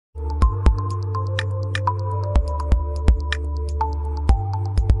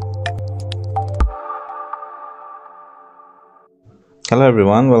Hello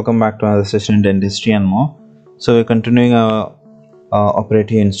everyone, welcome back to another session in dentistry and more. So we're continuing our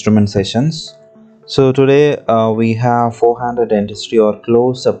operative instrument sessions. So today we have four-handed dentistry or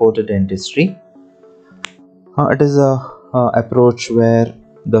close supported dentistry. It is a approach where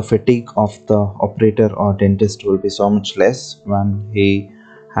the fatigue of the operator or dentist will be so much less when he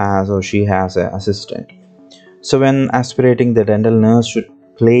has or she has an assistant. So when aspirating, the dental nurse should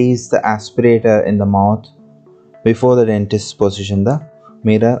place the aspirator in the mouth before the dentist position the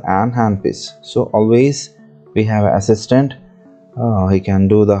mirror and handpiece. So always we have an assistant, he can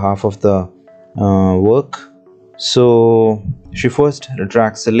do the half of the work. So she first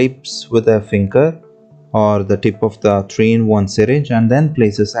retracts the lips with a finger or the tip of the 3-in-1 syringe and then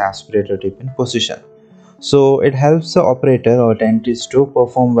places the aspirator tip in position. So it helps the operator or dentist to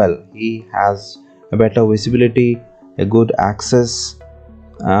perform well. He has a better visibility, a good access,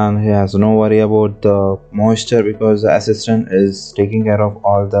 and he has no worry about the moisture because the assistant is taking care of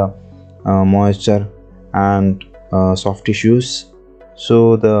all the moisture and soft tissues,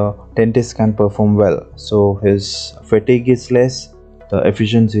 so the dentist can perform well. So his fatigue is less, the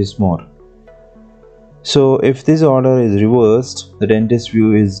efficiency is more. So if this order is reversed, the dentist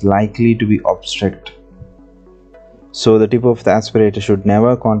view is likely to be obstruct. So the tip of the aspirator should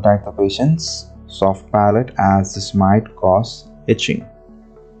never contact the patient's soft palate, as this might cause itching.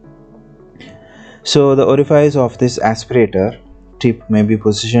 So the orifice of this aspirator tip may be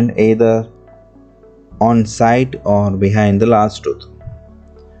positioned either on side or behind the last tooth.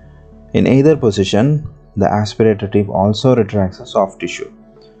 In either position, the aspirator tip also retracts the soft tissue.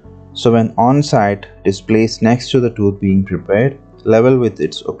 So when on side, it is placed next to the tooth being prepared, level with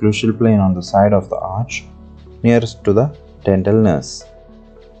its occlusal plane on the side of the arch nearest to the dental nurse.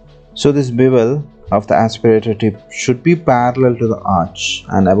 So this bevel of the aspirator tip should be parallel to the arch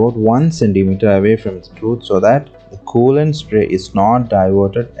and about 1 cm away from the tooth, so that the coolant spray is not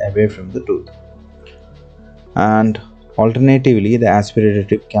diverted away from the tooth. And alternatively, the aspirator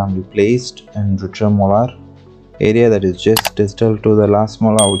tip can be placed in retromolar area, that is just distal to the last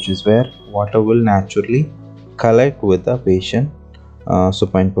molar, which is where water will naturally collect with the patient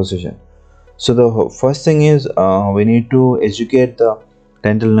supine position. So the first thing is we need to educate the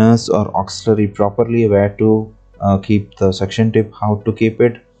dental nurse or auxiliary properly where to keep the suction tip, how to keep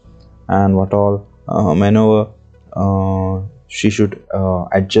it, and what all maneuver she should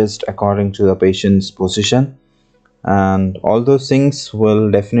adjust according to the patient's position, and all those things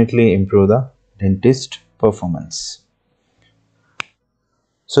will definitely improve the dentist performance.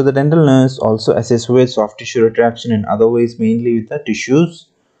 So the dental nurse also assists with soft tissue retraction in other ways, mainly with the tissues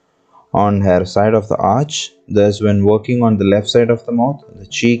on her side of the arch. Thus, when working on the left side of the mouth, the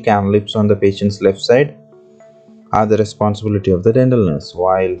cheek and lips on the patient's left side are the responsibility of the dental nurse,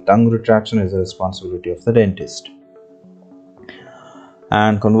 while tongue retraction is the responsibility of the dentist.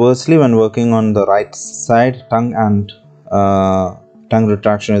 And conversely, when working on the right side, tongue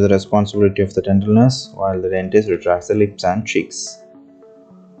retraction is the responsibility of the dental nurse, while the dentist retracts the lips and cheeks.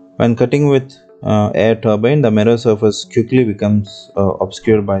 When cutting with air turbine, the mirror surface quickly becomes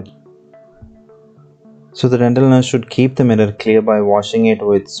obscured by. So the dental nurse should keep the mirror clear by washing it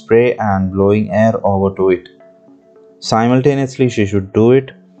with spray and blowing air over to it. Simultaneously, she should do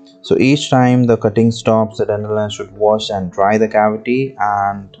it. So each time the cutting stops, the dental nurse should wash and dry the cavity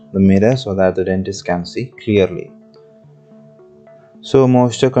and the mirror so that the dentist can see clearly. So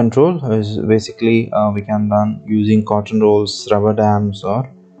moisture control is basically we can done using cotton rolls, rubber dams,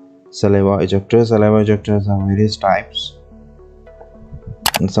 or saliva ejectors. Saliva ejectors are various types,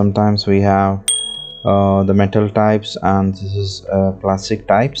 and sometimes we have the metal types, and this is plastic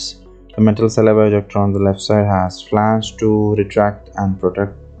types. The metal saliva ejector on the left side has flange to retract and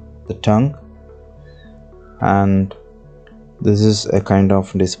protect the tongue, and this is a kind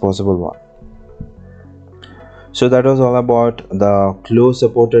of disposable one. So that was all about the close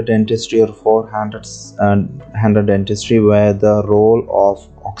supported dentistry or four-handed dentistry, where the role of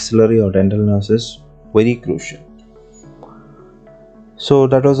auxiliary or dental nurse is very crucial. So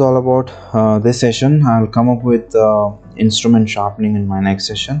that was all about this session. I'll come up with instrument sharpening in my next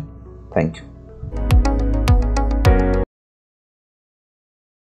session. Thank you.